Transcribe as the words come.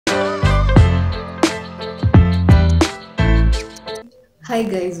Hi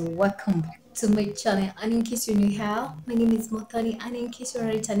guys, welcome back to my channel. And in case you're new here, my name is Mothani, and in case you're a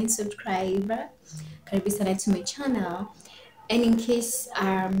returning subscriber, karibu sana to my channel. And in case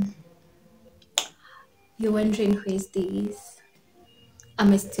you're wondering who is this,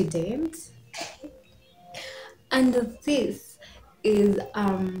 I'm a student, and this is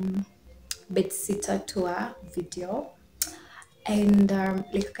bedsitter tour video. And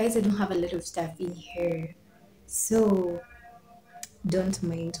like guys, I don't have a lot of stuff in here, so don't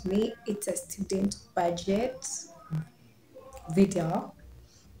mind me. It's a student budget video.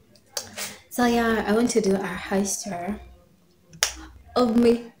 So yeah, I want to do a house tour of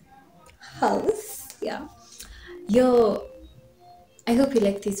my house. Yeah. Yo, I hope you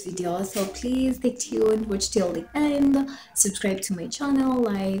like this video. So please stay tuned, watch till the end, subscribe to my channel,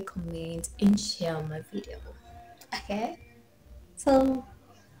 like, comment, and share my video. Okay? So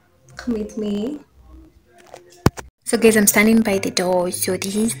come with me. So guys, I'm standing by the door. So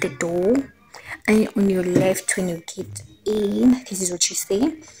this is the door. And on your left when you get in, this is what you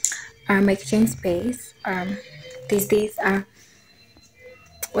see. My kitchen space. These are,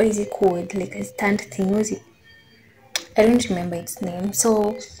 what is it called, like a stand thing, what is it, I don't remember its name.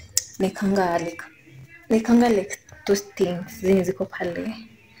 So like those things zenye ziko pale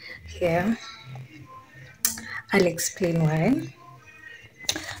here. I'll explain why.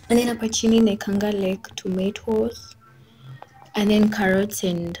 And then hapa chini naekanga like tomatoes, and then carrots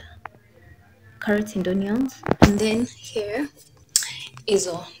and onions, and then here is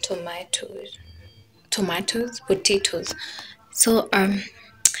all potatoes. So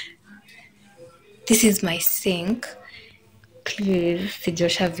this is my sink. Please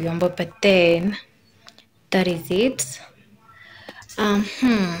sijosha vyombo, but then that is it.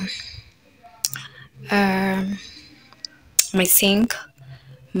 My sink,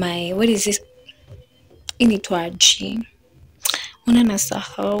 my, what is this, initwaji,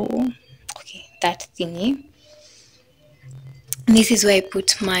 unanasahau, okay, that thingy. And this is where I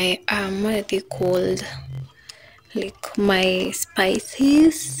put my what are they called, like my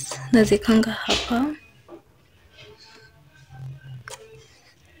spices, nazikanga hapa.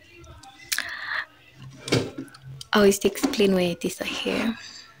 I always explain why these are here.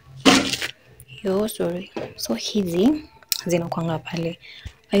 Yo, sorry. So hizi zinakwanga pale.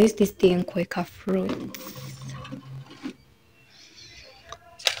 I use this thing kuweka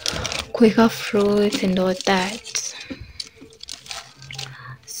fruits and all that.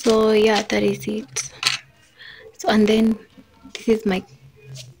 So yeah, that is it. So and then this is my,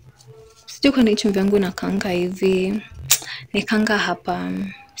 sijui kwa chumvi yangu nakanga hivi, nakanga hapa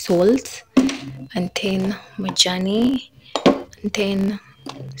salt, and then majani, and then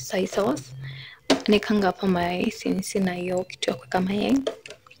soy sauce, nakanga hapa my sensi na hiyo kitu ya kuweka mayai,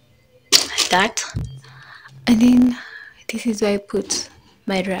 that. And then this is where I put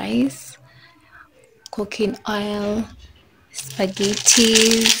my rice, cooking oil,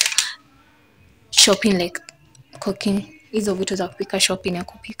 spaghetti, shopping, like cooking hizo vitu za kupika, shopping ya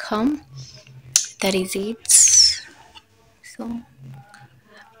kupika. That is it. So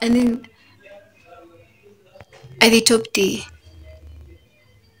and then at the top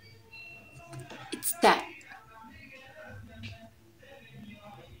it's that.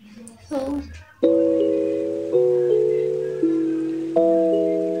 So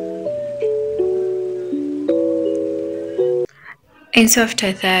and so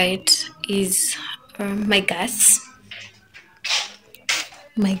after that is my gas,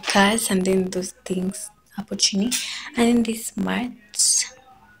 and then those things hapo chini, and then this mat.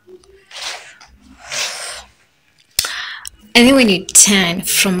 And then when you turn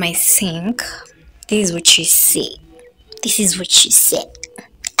from my sink, this is what you see.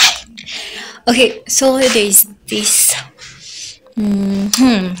 Okay, so there's this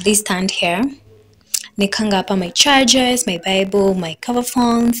this stand here. Nikanga hapa my chargers, my Bible, my cover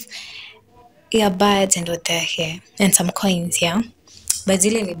phones, earbuds, and what they're here, and some coins, yeah. But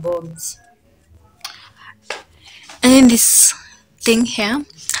zile ni bobs. And then this thing here,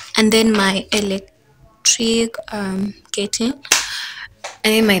 and then my electric kettle,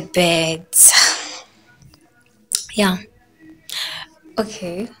 and then my beds. Yeah.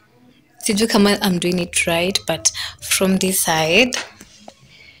 Okay. Sijui kama I'm doing it right, but from this side,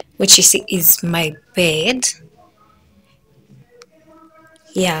 what you see is my bed.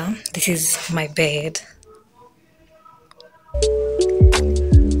 Yeah, this is my bed.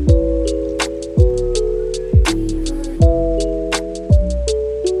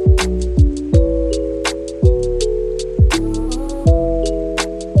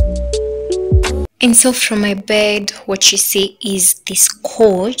 And so from my bed, what you see is this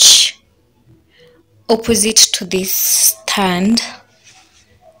couch opposite to this stand.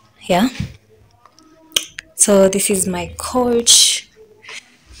 Yeah. So this is my couch.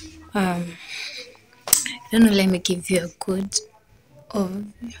 I don't know, let me give you a good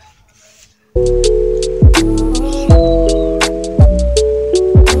overview.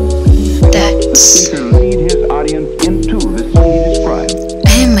 That's To lead his audience into the scene he described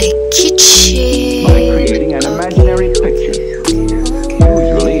in my kitchen. by creating an imaginary picture.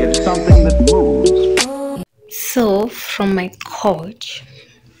 Usually it's something that moves. So from my couch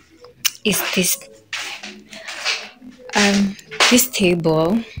is this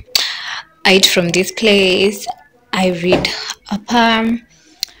table. I eat from this place. I read a poem.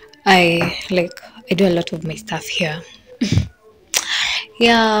 I do a lot of my stuff here.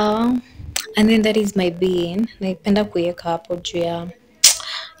 Yeah. And then that is my bean. Naipenda kuweka hapo juu ya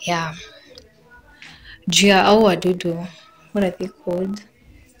yeah. Juu ya au wadudu. What are they called?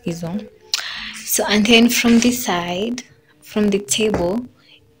 Hizo. So and then from this side, from the table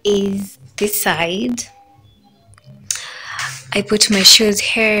is this side. I put my shoes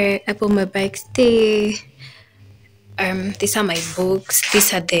here. I put my bikes there. These are my books.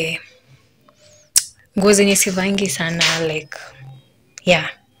 These are the nguo zenye sivangi sana, like yeah.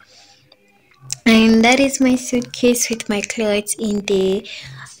 And that is my suitcase with my clothes in there.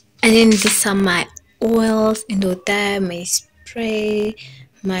 And then these are my oils and all that, my spray,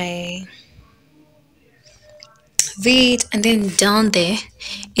 my Wait, and then down there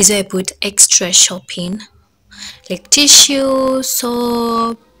is where I put extra shopping like tissue,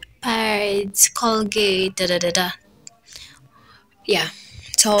 soap, pads, Colgate, da da da da. Yeah,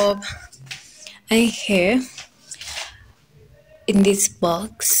 top. And here in this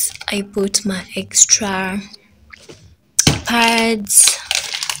box, I put my extra pads,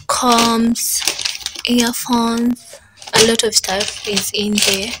 combs, earphones. A lot of stuff is in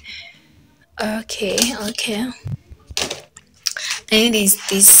there. Okay. Then there's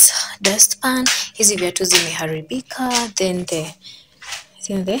this dustpan. Hizi viatu zimeharibika. Then the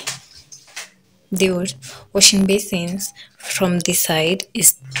washing basins from this side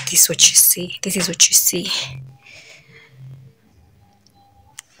is this what you see. This is what you see.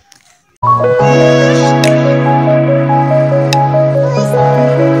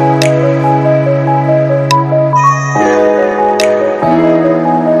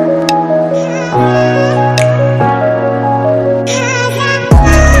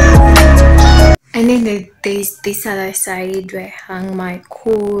 And then there's this other side where I hang my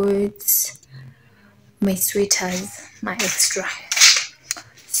coats, my sweaters, my extra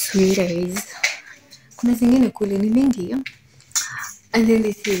sweaters. Kuna zingine kule ni mingi. And then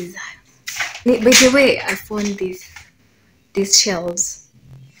this is, by the way, I found these shelves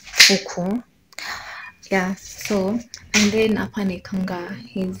huku. Yeah, so and then hapa nikanga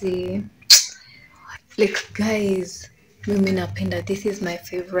hizi, like guys, mimi napenda, this is my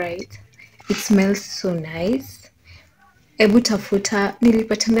favorite. It smells so nice. Ebu tafuta,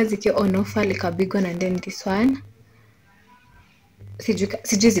 nilipatanga zikiwa on offer like a big one, and then this one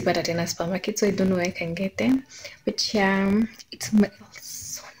sijui zipata tena supermarket, so I don't know where I can get them, but yeah, it smells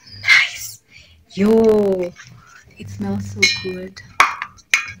so nice. Yo, it smells so good.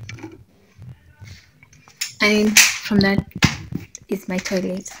 And from that is my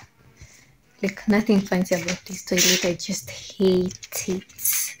toilet. Like nothing fancy about this toilet, I just hate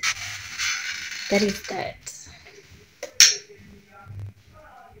it. That is that.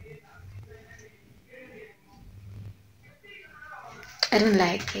 I don't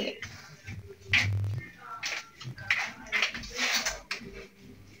like it.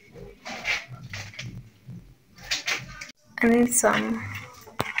 And then some